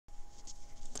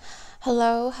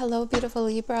Hello, beautiful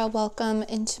Libra. Welcome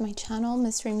into my channel,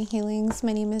 Miss Reem Healings.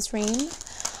 My name is Reem.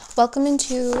 Welcome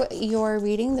into your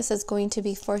reading. This is going to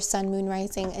be for Sun, Moon,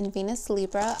 Rising, and Venus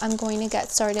Libra. I'm going to get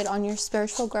started on your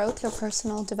spiritual growth, your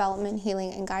personal development,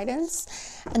 healing, and guidance.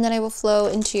 And then I will flow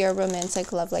into your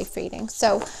romantic love life reading.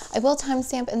 So I will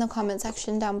timestamp in the comment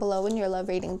section down below when your love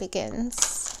reading begins.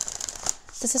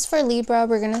 This is for Libra.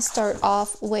 We're going to start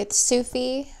off with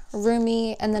Sufi,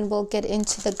 Rumi, and then we'll get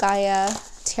into the Gaia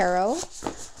Tarot.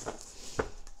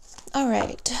 All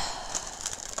right.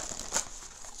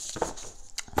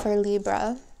 For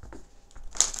Libra.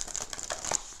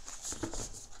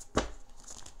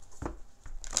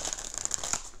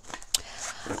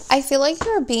 I feel like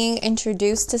you're being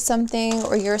introduced to something,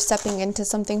 or you're stepping into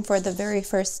something for the very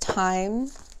first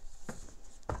time.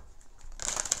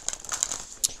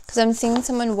 Because I'm seeing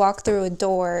someone walk through a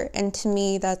door, and to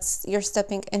me that's you're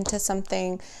stepping into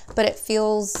something, but it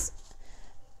feels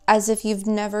as if you've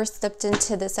never stepped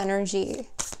into this energy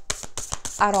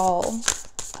at all.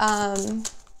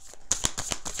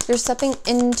 You're stepping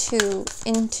into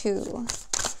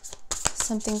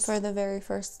something for the very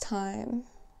first time.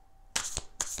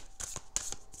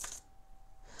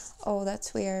 Oh,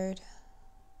 that's weird.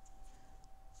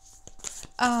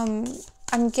 I'm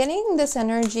getting this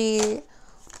energy.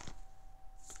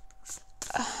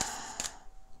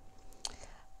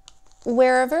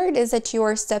 Wherever it is that you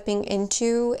are stepping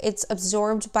into, it's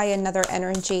absorbed by another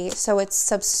energy, so it's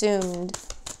subsumed.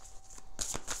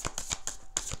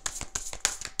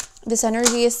 This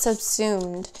energy is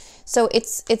subsumed, so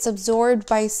it's absorbed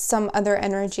by some other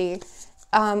energy,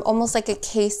 almost like a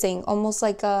casing, almost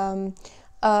like a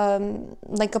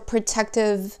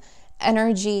protective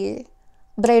energy.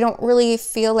 But I don't really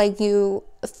feel like you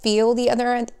feel the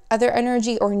other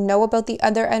energy or know about the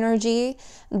other energy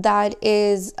that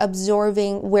is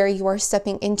absorbing where you are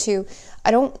stepping into.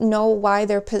 I don't know why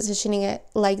they're positioning it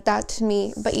like that to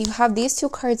me, but you have these two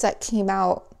cards that came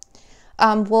out.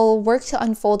 We'll work to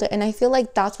unfold it, and I feel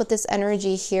like that's what this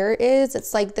energy here is.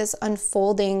 It's like this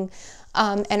unfolding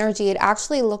energy. It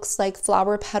actually looks like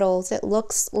flower petals. It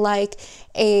looks like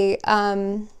a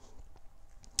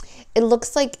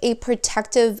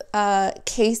protective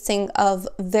casing of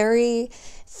very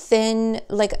thin,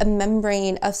 like a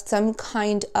membrane of some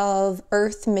kind of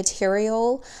earth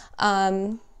material.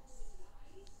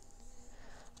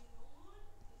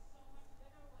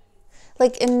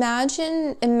 Like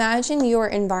imagine your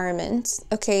environment,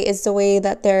 okay, is the way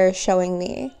that they're showing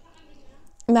me.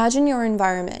 Imagine your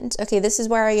environment. Okay, this is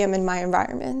where I am in my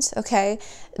environment, okay?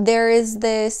 There is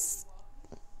this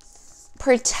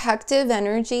protective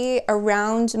energy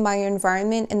around my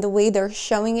environment, and the way they're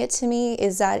showing it to me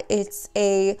is that it's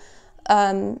a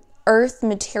earth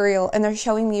material, and they're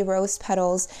showing me rose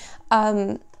petals.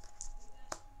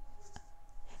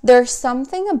 There's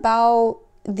something about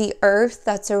the earth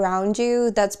that's around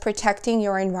you that's protecting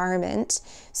your environment.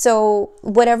 So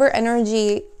whatever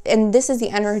energy, and this is the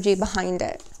energy behind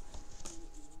it,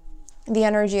 the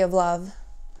energy of love,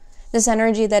 this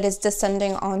energy that is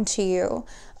descending onto you.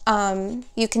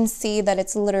 You can see that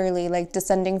it's literally like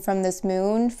descending from this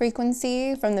moon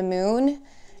frequency, from the moon,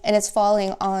 and it's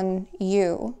falling on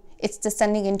you. It's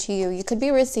descending into you. You could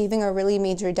be receiving a really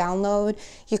major download.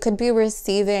 You could be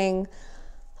receiving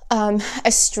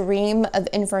a stream of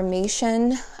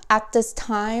information at this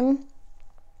time.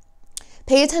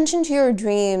 Pay attention to your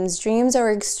dreams. Dreams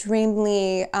are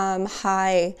extremely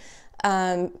high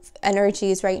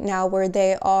energies right now, where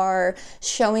they are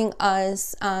showing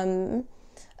us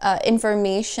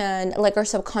information, like our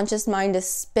subconscious mind is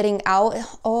spitting out.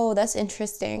 Oh, that's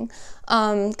interesting.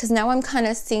 Because now I'm kind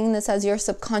of seeing this as your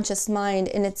subconscious mind,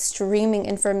 and it's streaming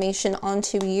information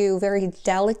onto you, very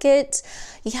delicate.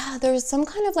 Yeah, there's some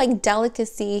kind of like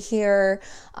delicacy here,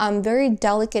 very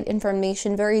delicate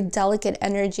information, very delicate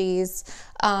energies.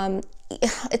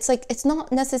 It's like it's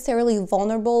not necessarily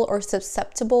vulnerable or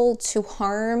susceptible to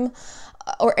harm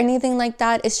or anything like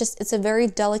that. It's just, it's a very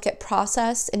delicate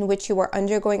process in which you are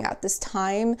undergoing at this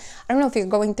time. I don't know if you're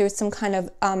going through some kind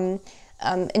of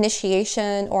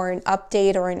initiation or an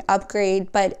update or an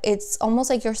upgrade, but it's almost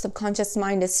like your subconscious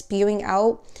mind is spewing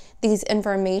out these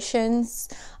informations.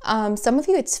 Some of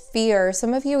you, it's fear.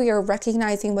 Some of you, you're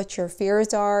recognizing what your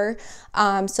fears are,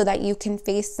 so that you can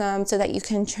face them, so that you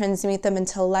can transmute them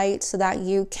into light, so that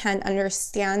you can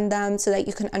understand them, so that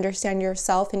you can understand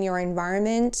yourself and your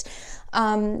environment.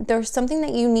 There's something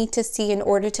that you need to see in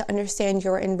order to understand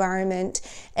your environment.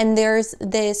 And there's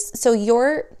this, so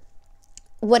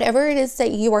whatever it is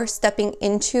that you are stepping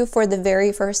into for the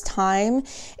very first time,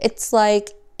 it's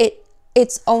like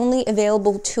it's only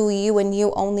available to you and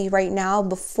you only right now,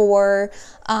 before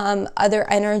other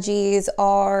energies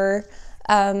are,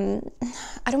 I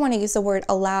don't want to use the word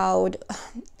allowed,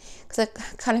 because it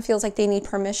kind of feels like they need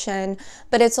permission,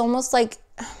 but it's almost like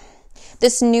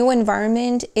this new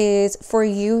environment is for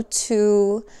you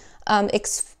to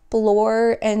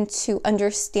explore and to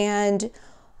understand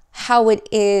how it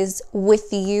is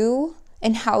with you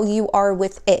and how you are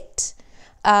with it.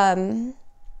 And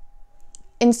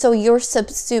so you're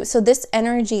subsumed. So this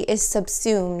energy is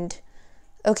subsumed.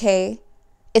 Okay.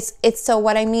 It's so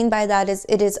what I mean by that is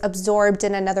it is absorbed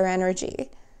in another energy.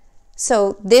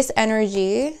 So this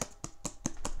energy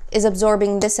is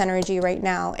absorbing this energy right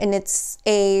now. And it's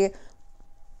like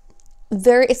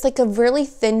a really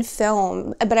thin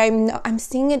film, but I'm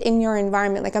seeing it in your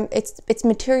environment. Like it's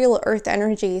material earth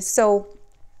energy. So,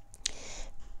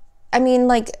 I mean,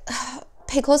 like,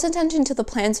 pay close attention to the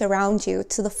plants around you,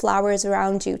 to the flowers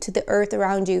around you, to the earth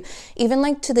around you, even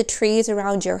like to the trees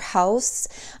around your house.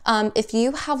 If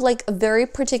you have like a very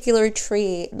particular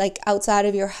tree, like outside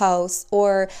of your house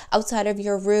or outside of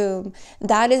your room,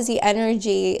 that is the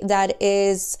energy that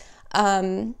is,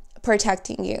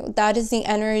 protecting you. That is the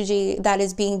energy that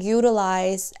is being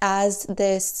utilized as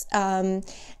this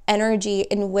energy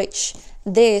in which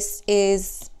this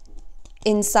is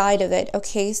inside of it.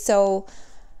 Okay, so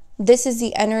this is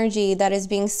the energy that is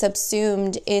being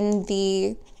subsumed in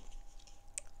the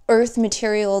earth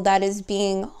material that is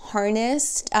being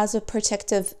harnessed as a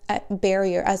protective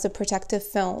barrier, as a protective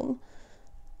film.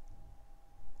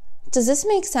 Does this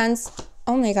make sense?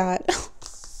 Oh my God.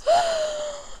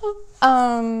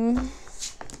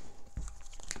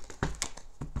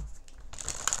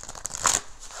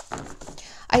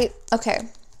 Okay.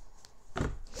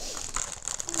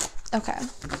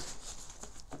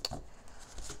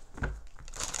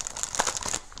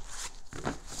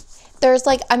 There's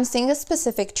like, I'm seeing a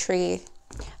specific tree.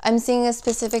 I'm seeing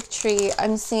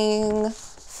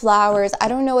flowers. I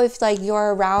don't know if like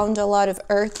you're around a lot of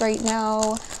earth right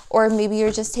now, or maybe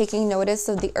you're just taking notice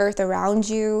of the earth around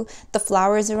you, the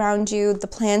flowers around you, the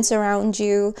plants around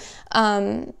you,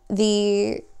 I'm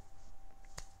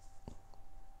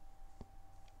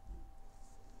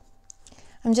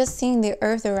just seeing the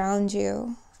earth around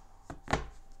you.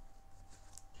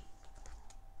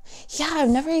 Yeah, I've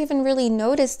never even really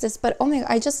noticed this, but oh my God,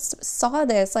 I just saw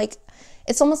this. Like,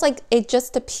 it's almost like it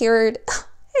just appeared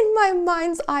in my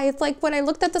mind's eye. It's like when I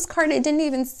looked at this card, I didn't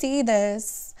even see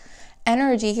this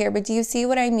energy here, but do you see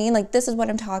what I mean? Like, this is what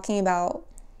I'm talking about.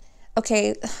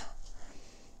 Okay.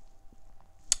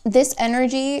 This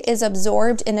energy is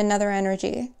absorbed in another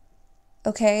energy.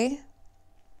 Okay.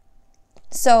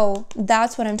 So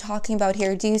that's what I'm talking about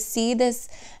here. Do you see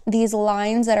these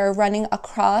lines that are running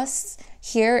across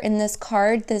here in this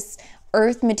card, this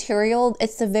earth material?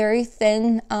 It's a very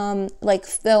thin, like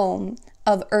film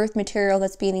of earth material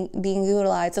that's being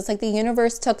utilized. It's like the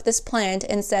universe took this plant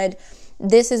and said,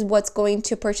 this is what's going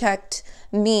to protect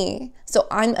me. So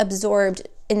I'm absorbed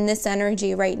in this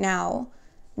energy right now.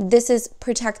 This is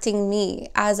protecting me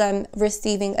as I'm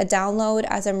receiving a download,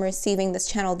 as I'm receiving this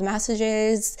channeled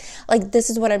messages. Like, this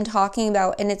is what I'm talking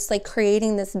about. And it's like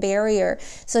creating this barrier.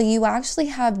 So you actually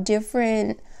have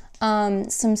different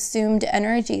subsumed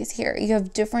energies here. You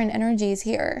have different energies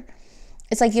here.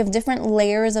 It's like you have different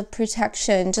layers of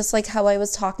protection, just like how I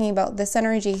was talking about this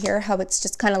energy here, how it's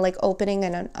just kind of like opening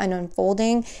and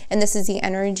unfolding. And this is the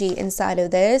energy inside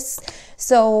of this.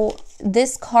 So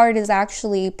this card is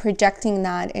actually projecting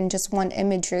that in just one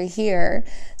imagery here.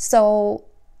 So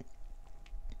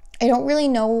I don't really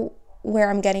know where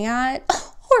I'm getting at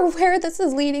or where this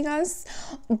is leading us,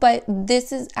 but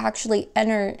this is actually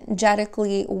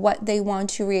energetically what they want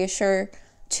to reassure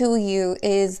to you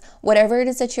is whatever it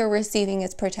is that you're receiving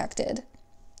is protected.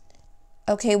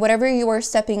 Okay, whatever you are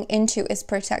stepping into is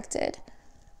protected.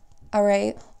 All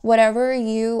right, whatever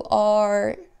you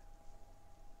are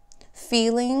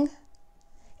feeling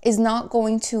is not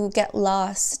going to get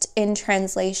lost in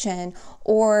translation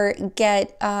or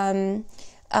get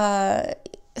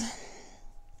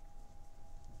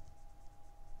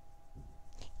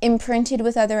imprinted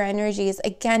with other energies.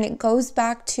 Again, it goes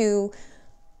back to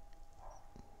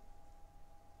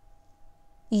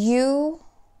you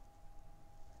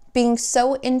being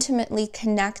so intimately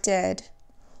connected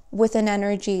with an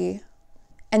energy,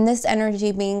 and this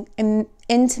energy being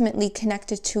intimately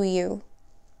connected to you.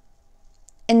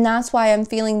 And that's why I'm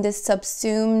feeling this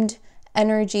subsumed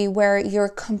energy where you're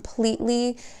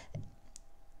completely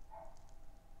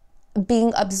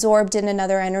being absorbed in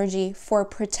another energy for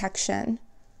protection.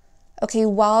 Okay,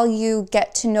 while you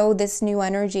get to know this new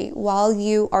energy, while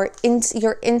you're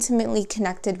intimately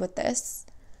connected with this.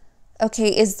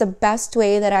 okay, is the best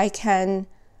way that I can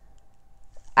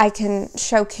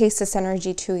showcase this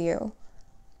energy to you.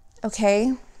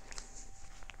 Okay?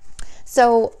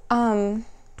 So,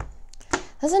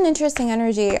 that's an interesting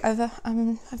energy. I've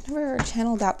never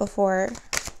channeled that before.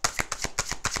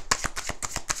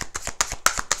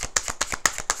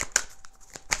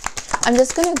 I'm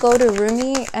just gonna go to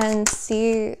Rumi and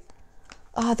see.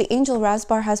 Oh, the angel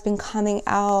Rasbar has been coming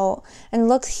out. And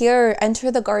look here,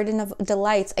 enter the garden of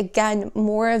delights. Again,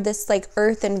 more of this like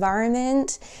earth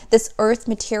environment, this earth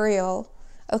material.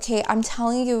 Okay, I'm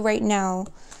telling you right now,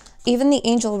 even the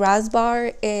angel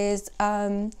Rasbar is,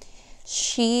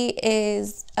 she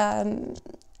is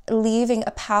leaving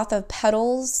a path of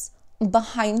petals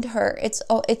behind her. It's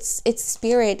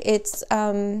spirit.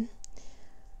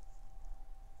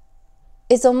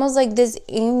 It's almost like this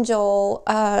angel,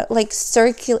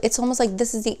 it's almost like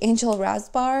this is the angel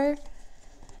Rasbar.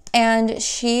 And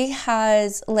she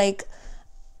has like,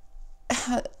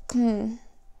 how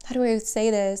do I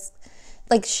say this?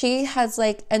 Like she has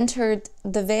like entered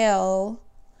the veil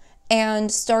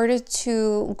and started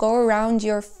to go around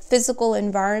your physical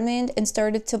environment and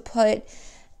started to put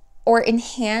or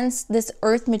enhance this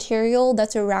earth material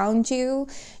that's around you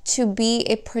to be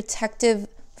a protective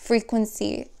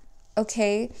frequency.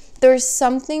 Okay, there's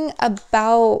something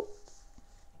about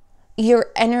your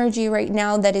energy right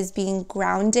now that is being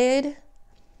grounded,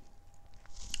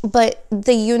 but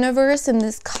the universe and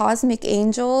this cosmic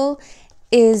angel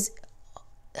is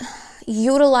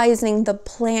utilizing the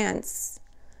plants,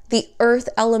 the earth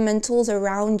elementals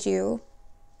around you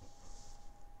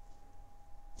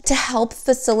to help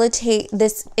facilitate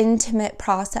this intimate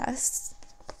process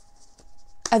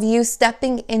of you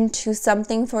stepping into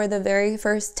something for the very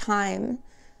first time.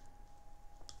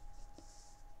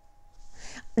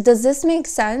 Does this make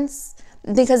sense?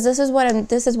 Because this is what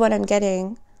I'm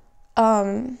getting.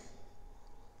 And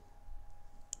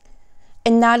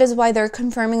that is why they're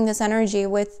confirming this energy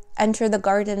with enter the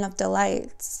garden of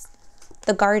delights.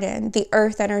 The garden, the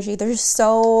earth energy. There's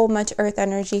so much earth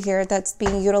energy here that's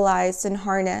being utilized and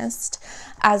harnessed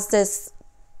as this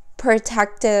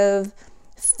protective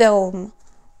film.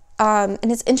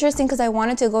 And it's interesting because I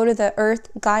wanted to go to the Earth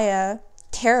Gaia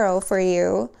Tarot for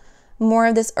you. More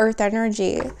of this earth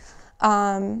energy. Okay.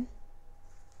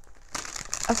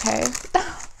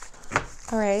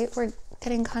 All right, we're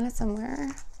getting kind of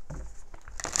somewhere.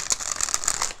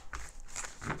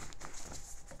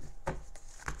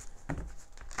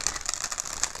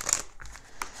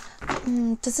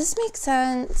 Does this make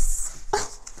sense?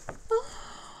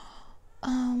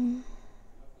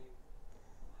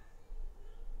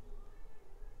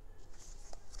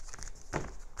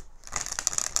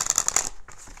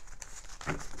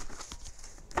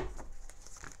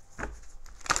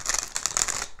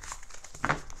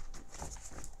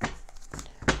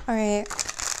 All right.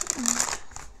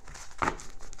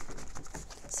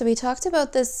 So we talked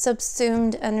about this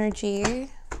subsumed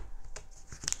energy.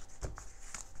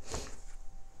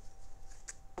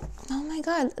 Oh my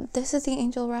God, this is the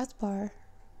angel Rasbar.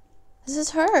 This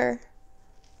is her.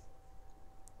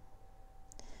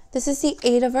 This is the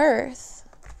Eight of Earth.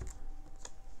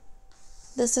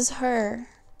 This is her.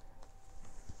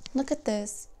 Look at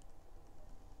this.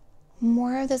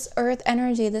 More of this earth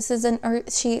energy. This is an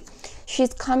earth.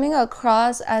 She's coming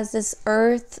across as this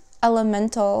earth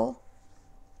elemental.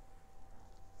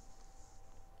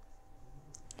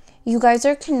 You guys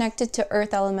are connected to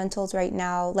earth elementals right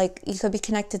now. Like you could be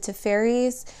connected to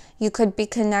fairies. You could be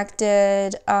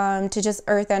connected to just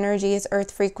earth energies, earth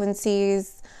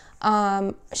frequencies,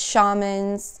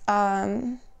 shamans,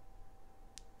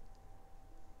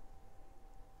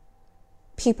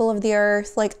 people of the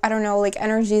earth, like, I don't know, like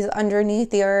energies underneath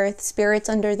the earth, spirits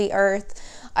under the earth.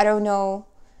 I don't know.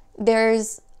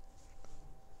 There's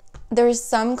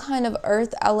some kind of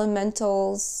earth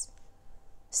elementals,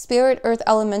 spirit earth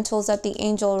elementals that the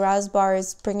angel Rasbar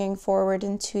is bringing forward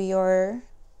into your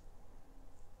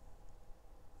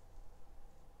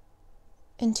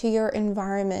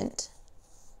environment.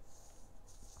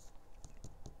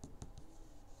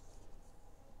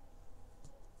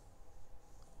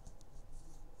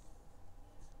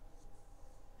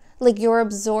 Like you're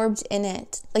absorbed in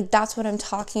it. Like that's what I'm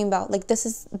talking about. Like this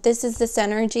is this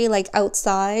energy like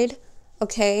outside,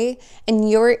 okay? And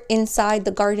you're inside the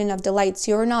garden of delights.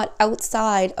 You're not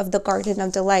outside of the garden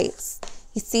of delights.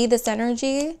 You see this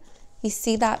energy? You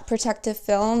see that protective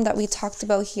film that we talked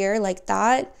about here, like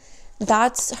that?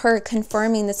 That's her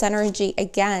confirming this energy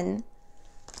again.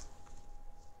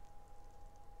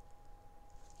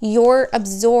 You're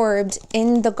absorbed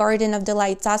in the garden of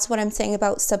delights. That's what I'm saying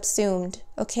about subsumed,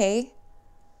 okay?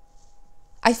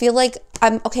 I feel like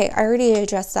okay, I already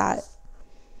addressed that.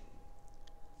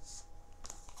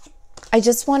 I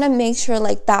just want to make sure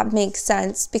like that makes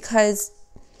sense, because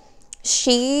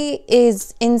she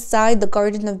is inside the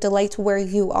garden of delight where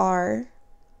you are.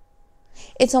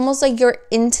 It's almost like you're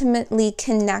intimately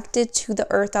connected to the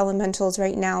earth elementals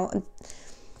right now.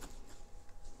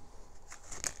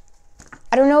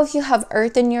 I don't know if you have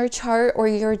earth in your chart, or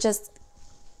you're just,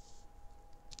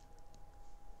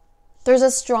 there's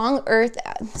a strong earth.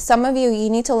 Some of you, you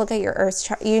need to look at your earth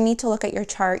chart. You need to look at your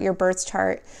chart, your birth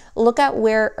chart. Look at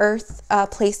where earth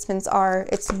placements are.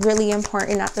 It's really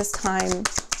important at this time.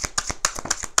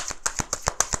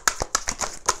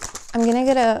 I'm gonna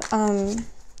get a,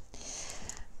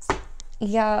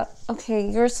 yeah, okay,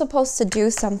 you're supposed to do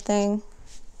something.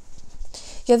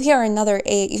 You have here another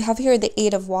 8. You have here the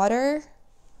 8 of water.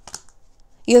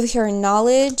 You have here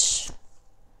knowledge.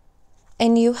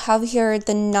 And you have here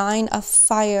the 9 of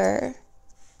fire.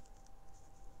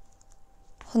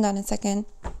 Hold on a second.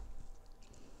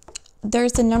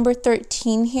 There's the number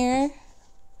 13 here.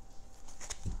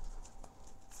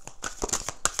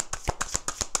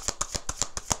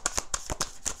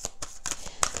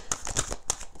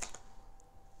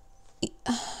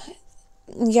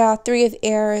 Yeah, 3 of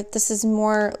air. This is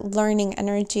more learning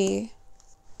energy.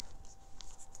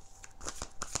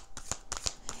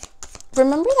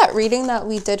 Remember that reading that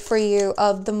we did for you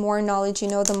of the more knowledge you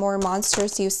know, the more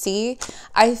monsters you see?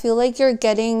 I feel like you're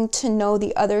getting to know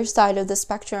the other side of the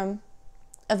spectrum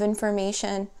of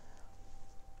information.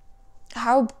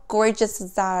 How gorgeous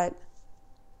is that?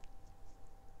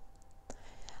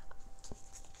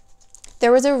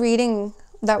 There was a reading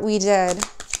that we did,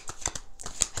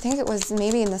 I think it was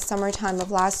maybe in the summertime of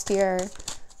last year,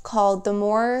 called The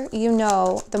More You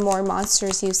Know, the More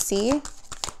Monsters You See.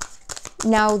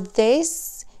 Now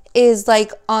this is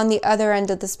like on the other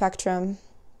end of the spectrum.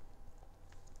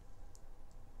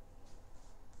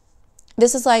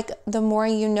 This is like the more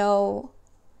you know,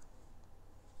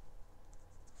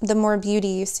 the more beauty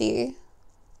you see,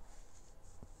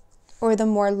 or the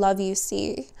more love you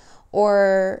see,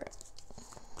 or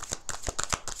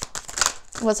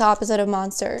what's the opposite of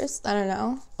monsters? I don't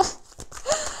know.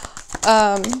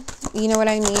 You know what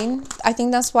I mean? I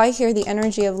think that's why here the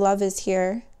energy of love is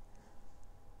here.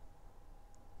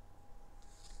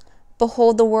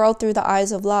 Behold the world through the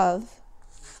eyes of love.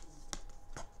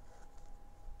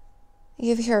 You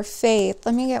have here faith.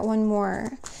 Let me get one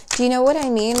more. Do you know what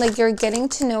I mean? Like you're getting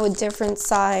to know a different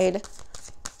side.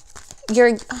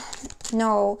 You're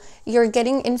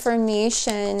getting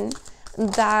information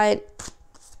that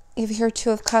you have here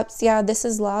 2 of cups. Yeah, this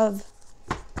is love.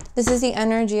 This is the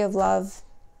energy of love.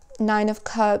 9 of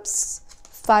cups,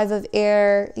 5 of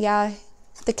air. Yeah,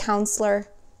 the counselor.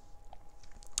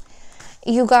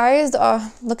 You guys,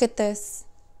 look at this.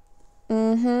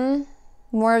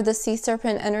 More of the sea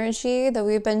serpent energy that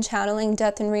we've been channeling,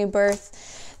 death and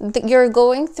rebirth. You're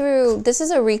going through, this is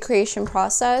a recreation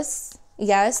process.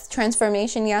 Yes.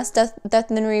 Transformation. Yes. Death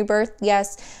and rebirth.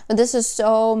 Yes. But this is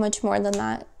so much more than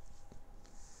that.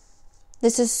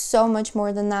 This is so much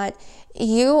more than that.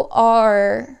 You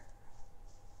are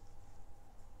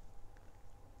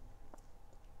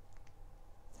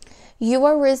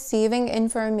receiving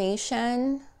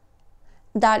information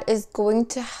that is going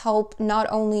to help not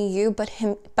only you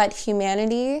but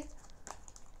humanity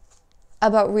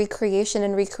about recreation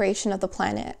and recreation of the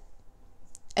planet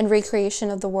and recreation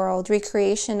of the world,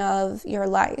 recreation of your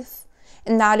life.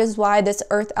 And that is why this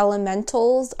earth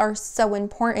elementals are so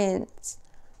important,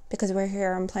 because we're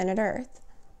here on planet Earth.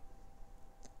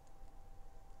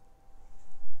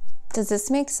 Does this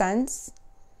make sense?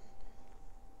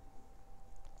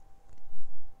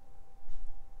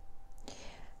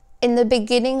 In the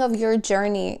beginning of your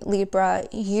journey, Libra,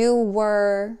 you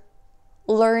were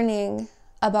learning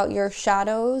about your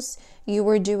shadows. You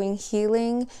were doing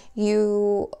healing.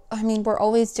 We're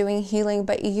always doing healing,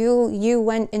 but you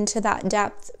went into that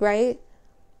depth, right?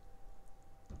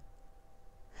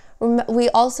 We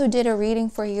also did a reading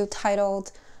for you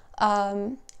titled,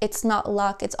 It's Not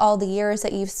Luck, It's All the Years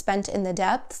That You've Spent in the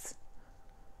Depths.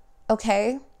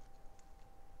 Okay?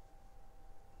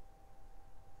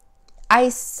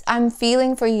 I'm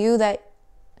feeling for you that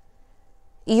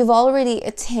you've already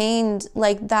attained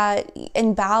like that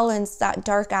imbalance, that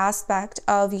dark aspect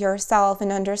of yourself,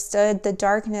 and understood the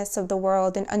darkness of the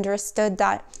world, and understood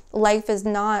that life is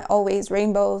not always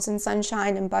rainbows and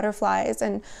sunshine and butterflies,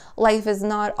 and life is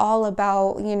not all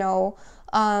about,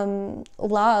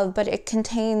 love, but it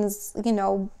contains,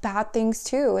 bad things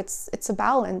too. It's a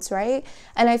balance, right?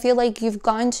 And I feel like you've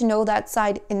gotten to know that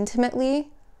side intimately,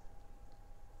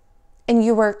 and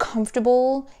you were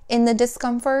comfortable in the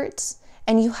discomfort,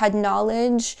 and you had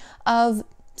knowledge of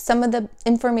some of the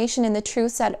information and the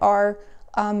truths that are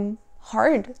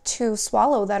hard to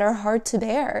swallow, that are hard to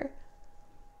bear.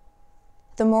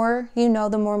 The more you know,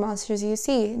 the more monsters you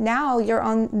see. Now you're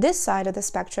on this side of the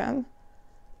spectrum.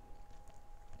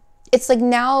 It's like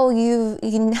now you're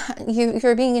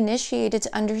being initiated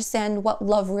to understand what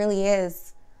love really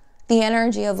is, the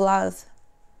energy of love.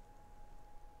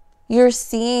 You're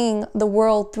seeing the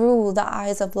world through the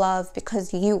eyes of love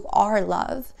because you are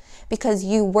love, because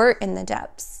you were in the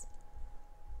depths.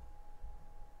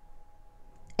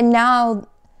 And now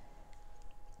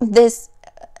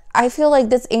I feel like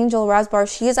this angel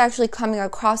Rasbar, she is actually coming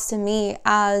across to me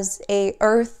as a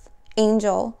earth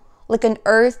angel, like an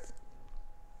earth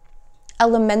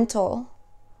elemental,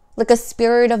 like a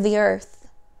spirit of the earth.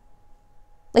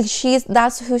 Like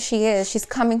that's who she is. She's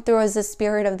coming through as the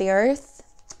spirit of the earth.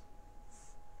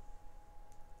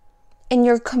 And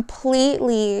you're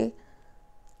completely,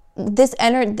 this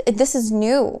is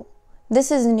new.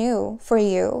 This is new for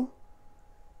you.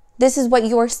 This is what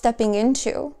you are stepping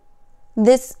into.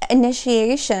 This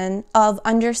initiation of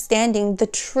understanding the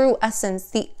true essence,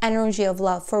 the energy of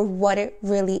love for what it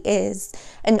really is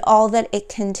and all that it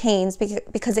contains,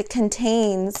 because it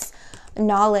contains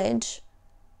knowledge.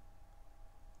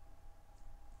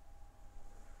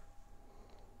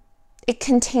 It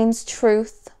contains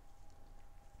truth.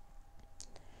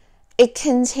 It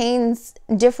contains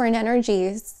different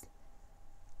energies,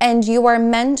 and you are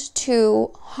meant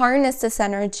to harness this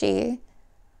energy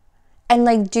and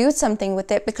like do something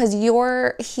with it, because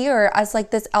you're here as like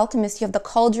this alchemist. You have the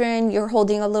cauldron, you're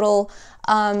holding a little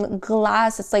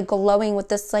glass, it's like glowing with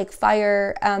this like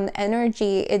fire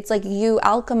energy. It's like you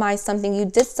alchemized something, you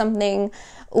did something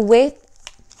with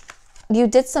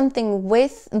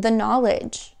the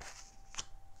knowledge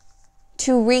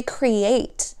to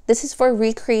recreate. This is for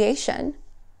recreation.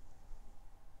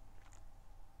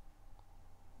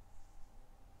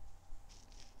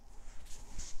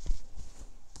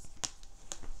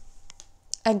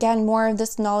 Again, more of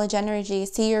this knowledge energy.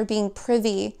 See, you're being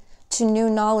privy to new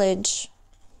knowledge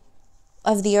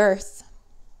of the earth,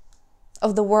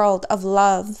 of the world, of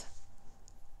love.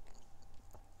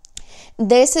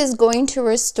 This is going to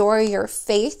restore your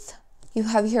faith. You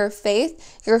have your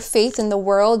faith in the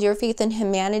world, your faith in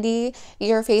humanity,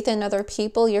 your faith in other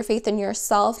people, your faith in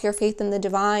yourself, your faith in the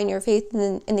divine, your faith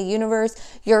in the universe,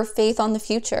 your faith on the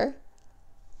future.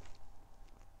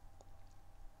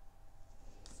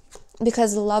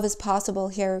 Because love is possible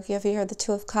here. You have here the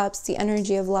Two of Cups, the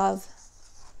energy of love.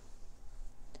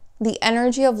 The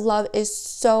energy of love is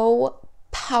so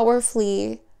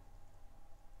powerfully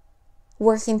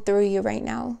working through you right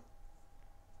now.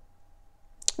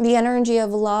 The energy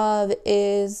of love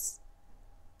it's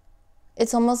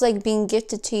almost like being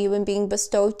gifted to you and being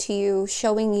bestowed to you,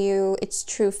 showing you its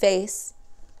true face.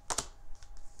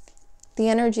 The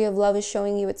energy of love is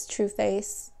showing you its true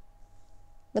face.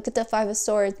 Look at the Five of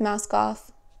Swords, mask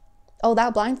off. Oh,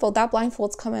 that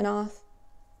blindfold's coming off.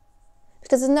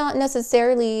 Because it's not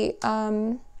necessarily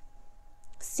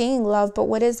seeing love, but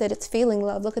what is it? It's feeling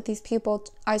love. Look at these people,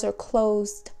 eyes are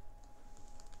closed.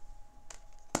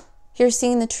 You're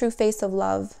seeing the true face of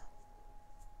love.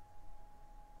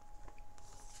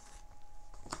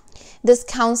 This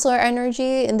counselor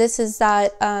energy, and this is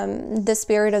that the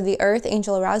spirit of the earth,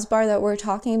 Angel Rasbar, that we're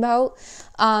talking about.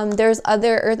 There's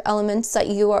other earth elements that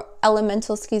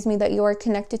that you are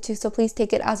connected to. So please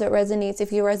take it as it resonates.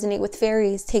 If you resonate with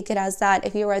fairies, take it as that.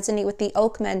 If you resonate with the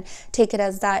oakmen, take it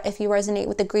as that. If you resonate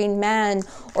with the green man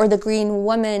or the green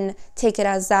woman, take it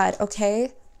as that,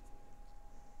 okay?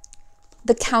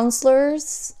 The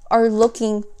counselors are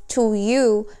looking to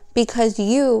you because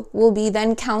you will be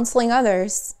then counseling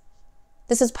others.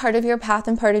 This is part of your path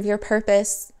and part of your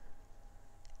purpose,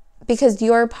 because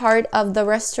you're part of the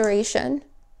restoration.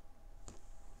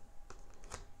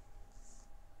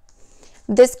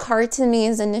 This card to me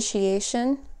is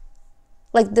initiation.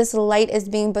 Like this light is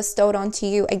being bestowed onto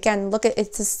you. Again, look at,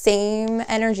 it's the same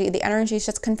energy. The energy is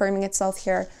just confirming itself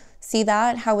here. See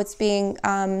that? How it's being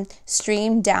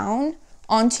streamed down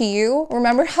onto you.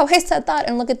 Remember how I said that?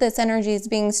 And look at this energy is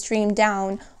being streamed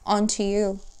down onto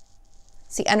you.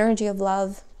 It's the energy of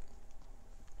love.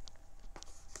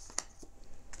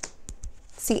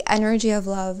 It's the energy of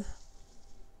love.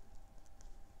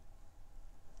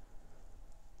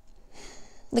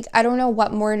 Like, I don't know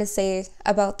what more to say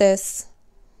about this.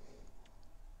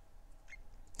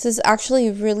 This is actually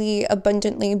really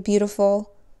abundantly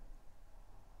beautiful.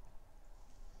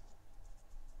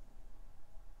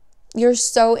 You're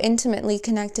so intimately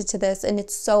connected to this, and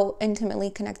it's so intimately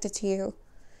connected to you.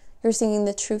 You're seeing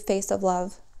the true face of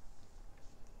love.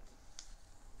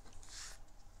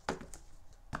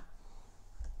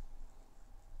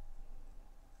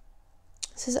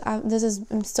 This is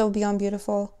so beyond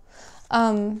beautiful.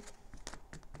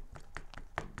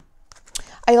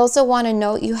 I also want to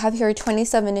note you have here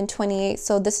 27 and 28.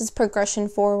 So this is progression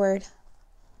forward.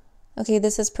 Okay,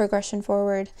 this is progression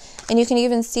forward. And you can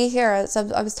even see here, as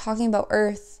I was talking about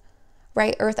earth,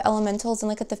 right? Earth elementals, and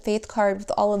look at the faith card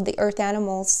with all of the earth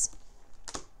animals.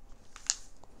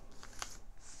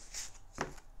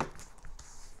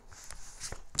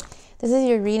 This is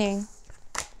your reading.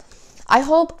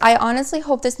 I honestly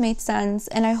hope this made sense,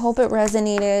 and I hope it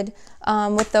resonated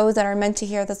with those that are meant to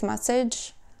hear this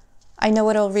message. I know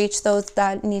it'll reach those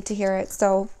that need to hear it.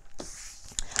 So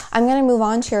I'm going to move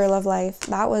on to your love life.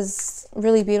 That was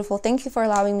really beautiful. Thank you for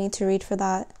allowing me to read for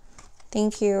that.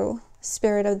 Thank you,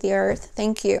 Spirit of the Earth.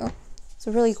 Thank you. It's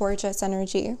a really gorgeous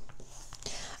energy.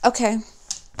 Okay.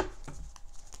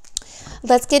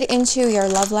 Let's get into your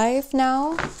love life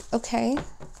now. Okay.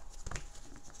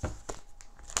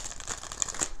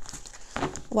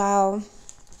 Wow.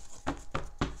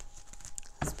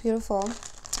 That's beautiful.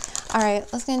 All right,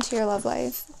 let's get into your love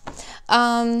life.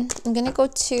 I'm going to go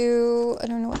to, I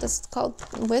don't know what this is called,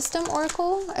 Wisdom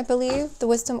Oracle, I believe, the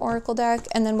Wisdom Oracle deck,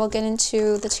 and then we'll get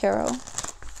into the tarot.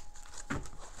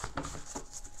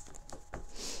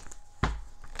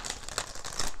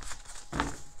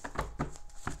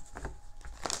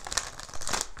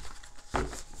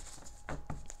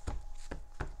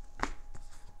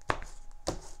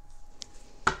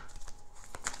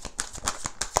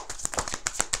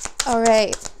 All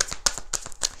right.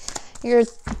 You're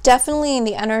definitely in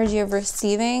the energy of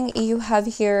receiving. You have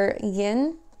here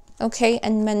yin, okay,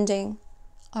 and mending.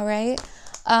 All right.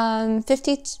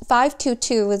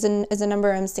 522 is a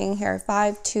number I'm seeing here.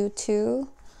 522.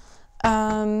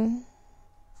 Let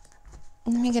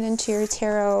me get into your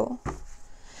tarot.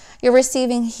 You're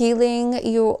receiving healing.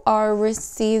 You are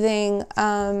receiving,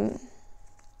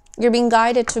 you're being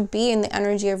guided to be in the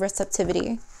energy of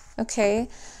receptivity. Okay.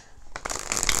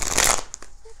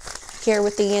 Here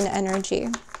with the yin energy.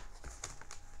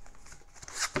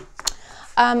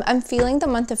 I'm feeling the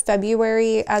month of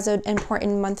February as an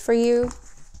important month for you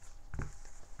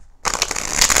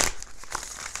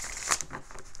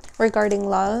regarding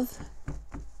love.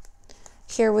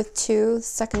 Here with 2,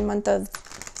 second month.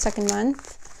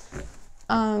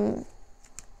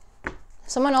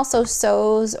 Someone also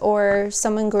sews, or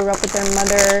someone grew up with their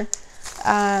mother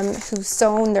who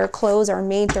sewn their clothes or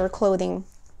made their clothing.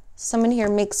 Someone here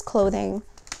makes clothing,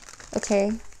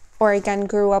 okay? Or again,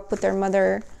 grew up with their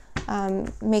mother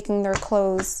making their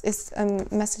clothes is a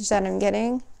message that I'm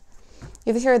getting.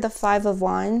 You have here the 5 of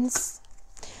Wands.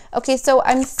 Okay, so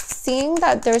I'm seeing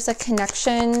that there's a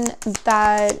connection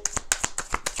that,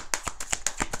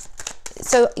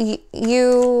 so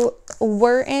you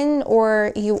were in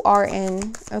or you are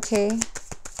in, okay?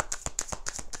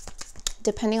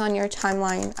 Depending on your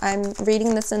timeline. I'm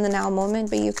reading this in the now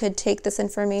moment, but you could take this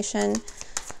information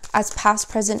as past,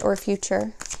 present, or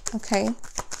future, okay?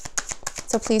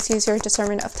 So please use your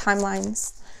discernment of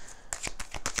timelines.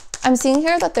 I'm seeing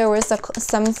here that there was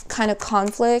some kind of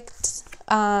conflict.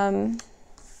 You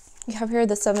have here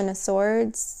the 7 of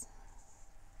Swords.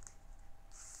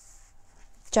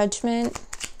 Judgment.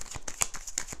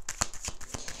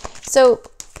 So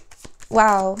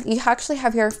wow, you actually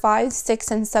have here 5,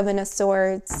 6, and 7 of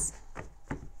Swords.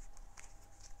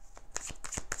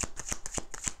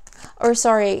 Or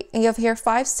sorry, you have here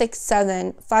 5, 6,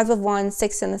 7, 5 of Wands,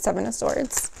 6, and the 7 of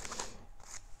Swords.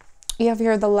 You have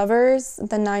here the Lovers,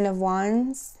 the 9 of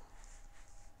Wands.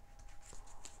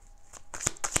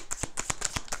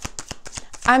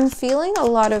 I'm feeling a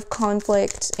lot of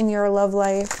conflict in your love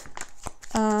life.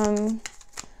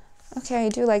 Okay, I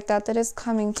do like that. That is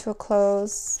coming to a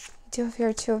close. You do have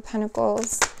here 2 of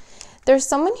Pentacles. There's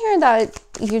someone here that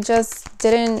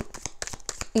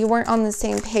you weren't on the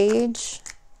same page.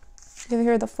 You have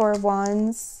here the 4 of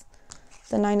Wands,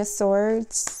 the 9 of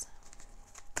Swords.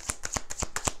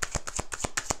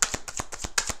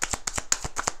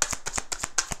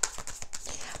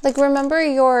 Like, remember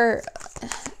your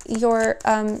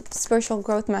spiritual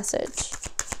growth message.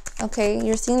 Okay,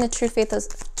 you're seeing the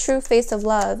true face of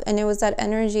love, and it was that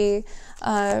energy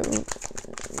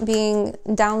being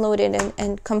downloaded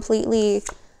and completely,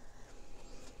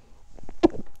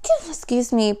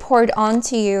 excuse me, poured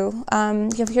onto you.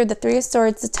 You have here the 3 of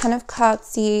Swords, the 10 of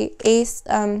Cups, the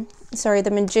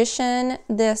the Magician,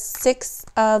 the 6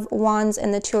 of Wands,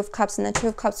 and the 2 of Cups. And the 2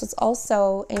 of Cups was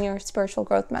also in your spiritual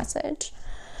growth message.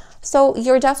 So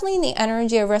you're definitely in the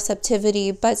energy of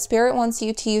receptivity, but Spirit wants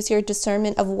you to use your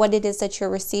discernment of what it is that you're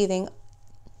receiving.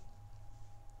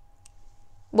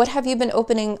 What have you been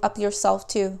opening up yourself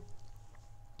to?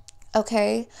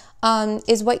 Okay?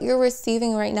 Is what you're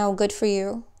receiving right now good for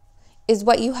you? Is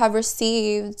what you have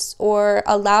received or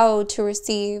allowed to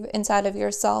receive inside of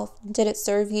yourself, did it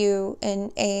serve you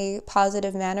in a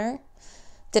positive manner?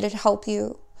 Did it help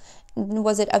you?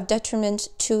 Was it of detriment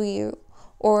to you?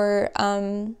 Or,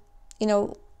 you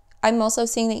know, I'm also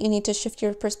seeing that you need to shift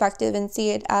your perspective and see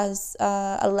it as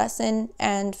a lesson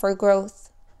and for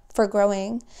growth, for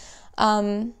growing.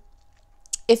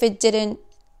 If it didn't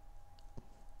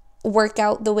work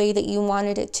out the way that you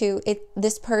wanted it to,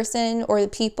 this person or the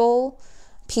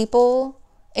people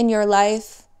in your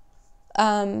life,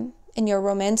 in your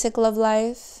romantic love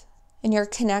life, in your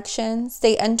connections,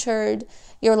 they entered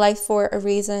your life for a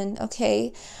reason.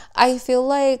 Okay, I feel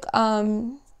like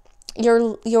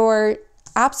you're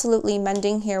absolutely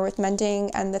mending here with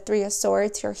mending and the Three of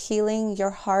Swords. You're healing your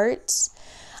heart.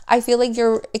 I feel like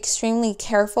you're extremely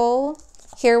careful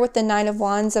here with the Nine of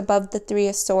Wands above the Three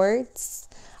of Swords.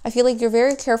 I feel like you're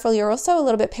very careful. You're also a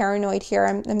little bit paranoid here.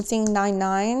 I'm seeing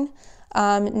 9-9,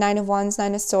 Nine of Wands,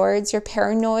 Nine of Swords. You're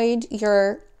paranoid.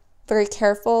 You're very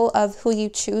careful of who you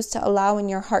choose to allow in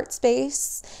your heart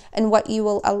space and what you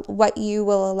will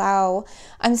allow.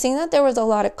 I'm seeing that there was a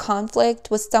lot of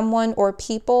conflict with someone or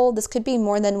people. This could be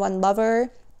more than one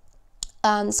lover.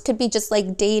 This could be just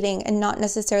like dating and not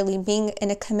necessarily being in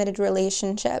a committed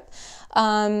relationship.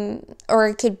 Or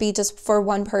it could be just for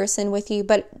one person with you.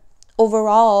 But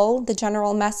overall, the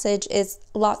general message is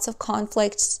lots of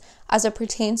conflict as it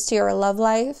pertains to your love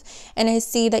life. And I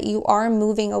see that you are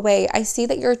moving away. I see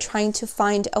that you're trying to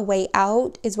find a way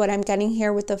out is what I'm getting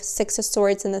here with the Six of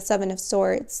Swords and the Seven of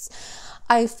Swords.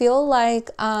 I feel like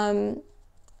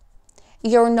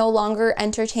you're no longer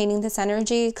entertaining this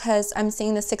energy because I'm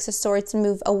seeing the Six of Swords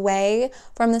move away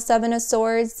from the Seven of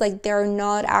Swords. Like they're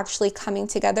not actually coming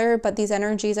together, but these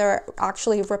energies are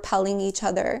actually repelling each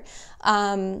other.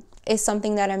 Is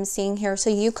something that I'm seeing here.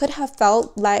 So you could have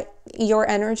felt like your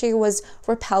energy was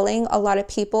repelling a lot of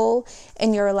people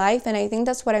in your life. And I think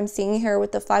that's what I'm seeing here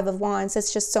with the Five of Wands.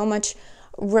 It's just so much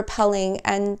repelling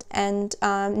and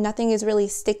nothing is really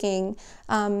sticking.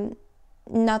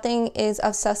 Nothing is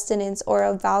of sustenance or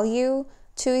of value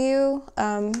to you.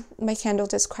 My candle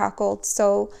just crackled.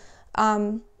 So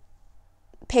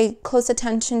pay close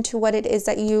attention to what it is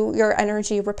that your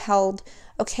energy repelled.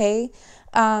 Okay.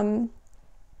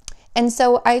 And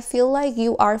so I feel like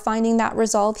you are finding that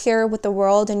resolve here with the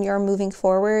World and you're moving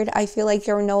forward. I feel like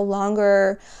you're no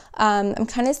longer, I'm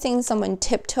kind of seeing someone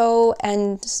tiptoe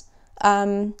and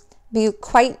be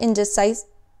quite indecisive.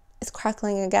 It's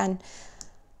crackling again.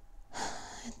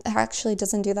 It actually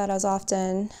doesn't do that as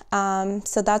often.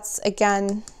 So that's,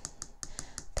 again,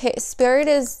 okay, Spirit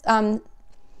is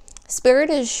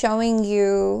showing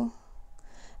you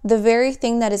the very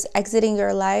thing that is exiting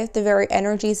your life, the very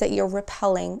energies that you're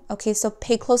repelling. Okay, so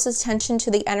pay close attention to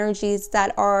the energies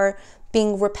that are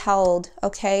being repelled,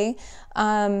 okay?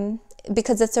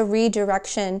 Because it's a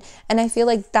redirection. And I feel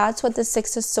like that's what the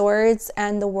Six of Swords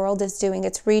and the World is doing.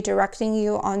 It's redirecting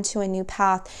you onto a new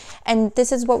path. And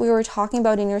this is what we were talking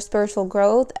about in your spiritual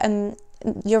growth. And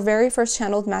your very first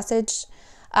channeled message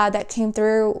that came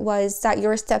through was that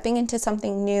you're stepping into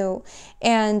something new.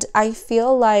 And I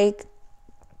feel like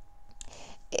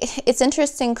it's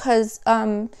interesting because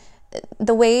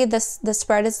the way the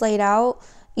spread is laid out,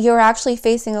 you're actually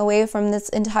facing away from this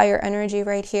entire energy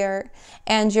right here.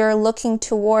 And you're looking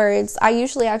towards, I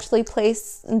usually actually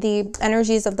place the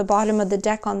energies of the bottom of the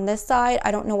deck on this side.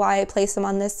 I don't know why I place them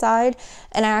on this side.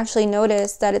 And I actually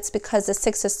noticed that it's because the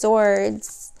Six of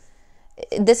Swords,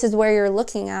 this is where you're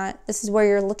looking at. This is where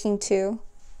you're looking to,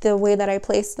 the way that I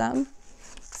place them.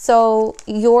 So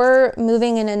you're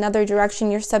moving in another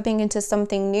direction. You're stepping into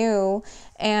something new.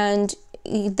 And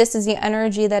this is the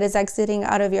energy that is exiting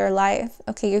out of your life.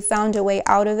 Okay, you found a way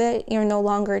out of it. You're no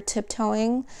longer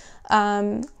tiptoeing.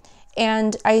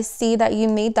 And I see that you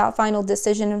made that final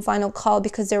decision and final call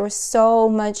because there was so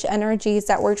much energies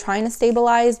that were trying to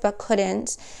stabilize but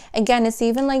couldn't. Again, it's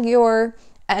even like your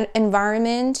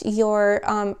environment,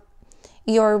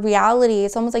 your reality,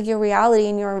 it's almost like your reality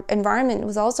and your environment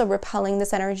was also repelling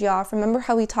this energy off. Remember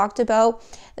how we talked about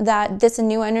that this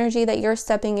new energy that you're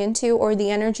stepping into, or the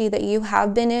energy that you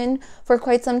have been in for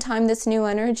quite some time, this new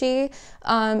energy,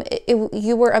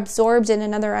 you were absorbed in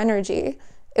another energy.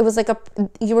 It was like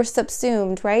you were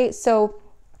subsumed, right? So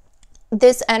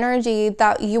this energy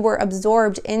that you were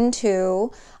absorbed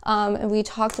into, and we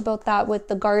talked about that with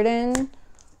the Garden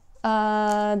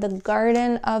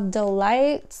of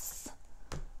Delights.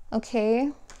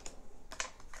 Okay,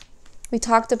 we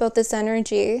talked about this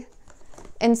energy.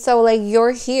 And so like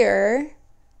you're here,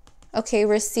 okay,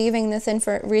 receiving this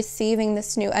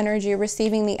new energy,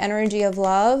 receiving the energy of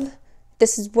love,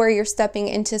 this is where you're stepping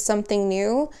into something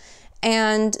new,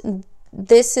 and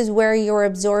this is where you're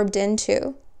absorbed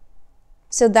into.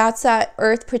 So that's that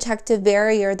earth protective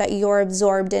barrier that you're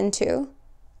absorbed into.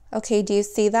 Okay, do you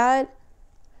see that?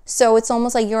 So it's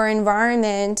almost like your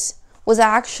environment was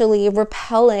actually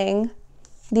repelling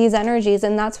these energies,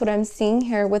 and that's what I'm seeing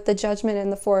here with the Judgment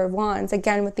and the Four of Wands.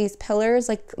 Again, with these pillars,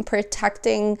 like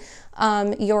protecting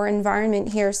your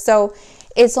environment here. So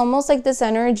it's almost like this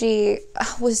energy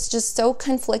was just so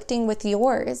conflicting with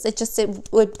yours. It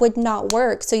would not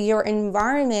work. So your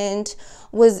environment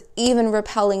was even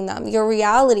repelling them. Your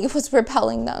reality was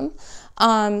repelling them.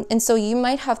 And so you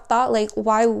might have thought, like,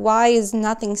 why is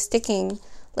nothing sticking?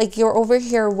 Like, you're over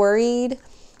here worried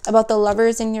about the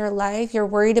lovers in your life. You're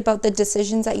worried about the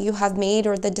decisions that you have made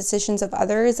or the decisions of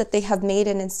others that they have made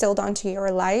and instilled onto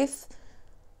your life.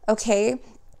 Okay?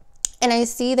 And I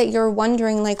see that you're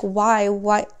wondering, like, why?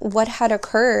 What had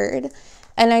occurred?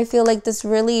 And I feel like this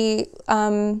really,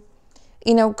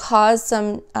 caused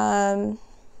some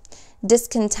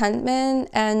discontentment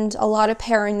and a lot of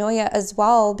paranoia as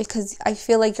well, because I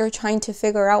feel like you're trying to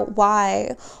figure out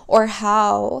why or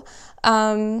how.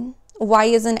 Why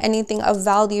isn't anything of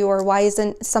value, or why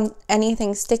isn't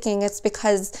anything sticking? It's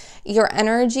because your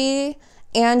energy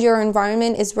and your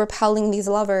environment is repelling these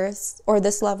lovers or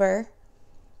this lover,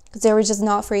 because they were just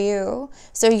not for you.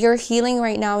 So you're healing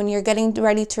right now and you're getting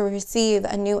ready to receive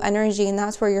a new energy, and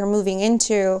that's where you're moving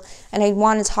into. And I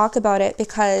want to talk about it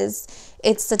because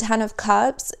it's the Ten of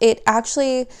Cups. It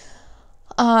actually,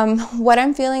 what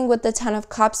I'm feeling with the Ten of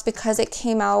Cups, because it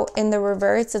came out in the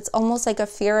reverse, it's almost like a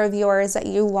fear of yours that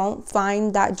you won't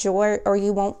find that joy or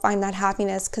you won't find that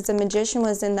happiness, because the Magician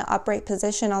was in the upright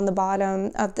position on the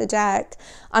bottom of the deck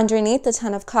underneath the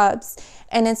Ten of Cups.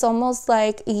 And it's almost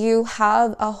like you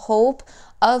have a hope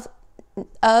of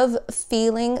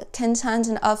feeling content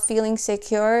and of feeling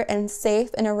secure and safe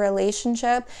in a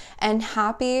relationship and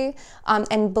happy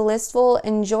and blissful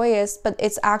and joyous, but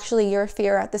it's actually your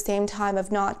fear at the same time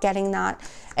of not getting that.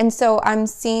 And so I'm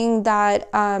seeing that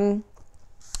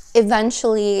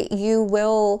eventually you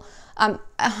will,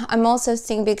 I'm also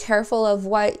seeing, be careful of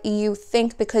what you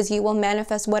think, because you will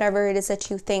manifest whatever it is that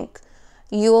you think.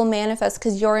 You will manifest,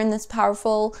 because you're in this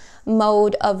powerful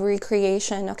mode of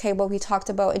recreation, okay, what we talked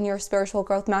about in your spiritual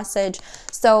growth message.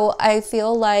 So I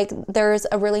feel like there's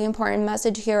a really important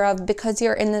message here of, because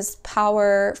you're in this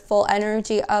powerful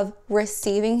energy of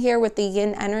receiving here with the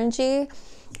yin energy,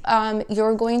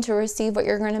 you're going to receive what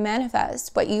you're going to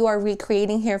manifest, what you are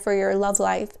recreating here for your love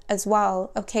life as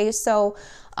well, okay? So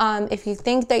if you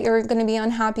think that you're going to be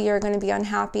unhappy, you're going to be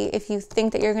unhappy. If you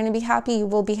think that you're going to be happy, you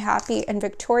will be happy and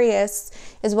victorious,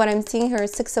 is what I'm seeing here.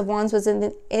 Six of Wands was in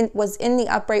the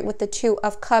upright, with the Two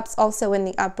of Cups also in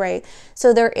the upright.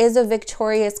 So there is a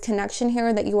victorious connection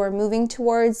here that you are moving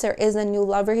towards. There is a new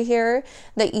lover here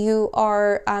that you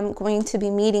are going to be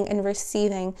meeting and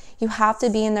receiving. You have to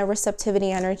be in the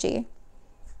receptivity energy,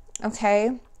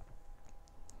 okay?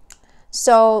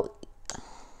 So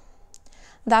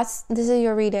this is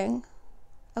your reading,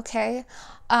 okay?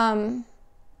 And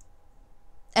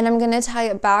I'm going to tie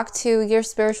it back to your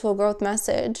spiritual growth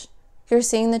message. You're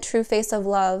seeing the true face of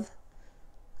love,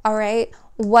 all right?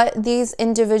 What these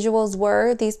individuals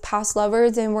were, these past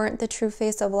lovers, they weren't the true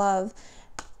face of love.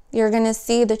 You're going to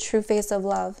see the true face of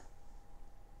love.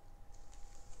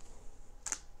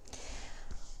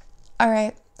 All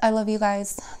right, I love you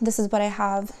guys. This is what I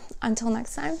have. Until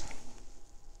next time.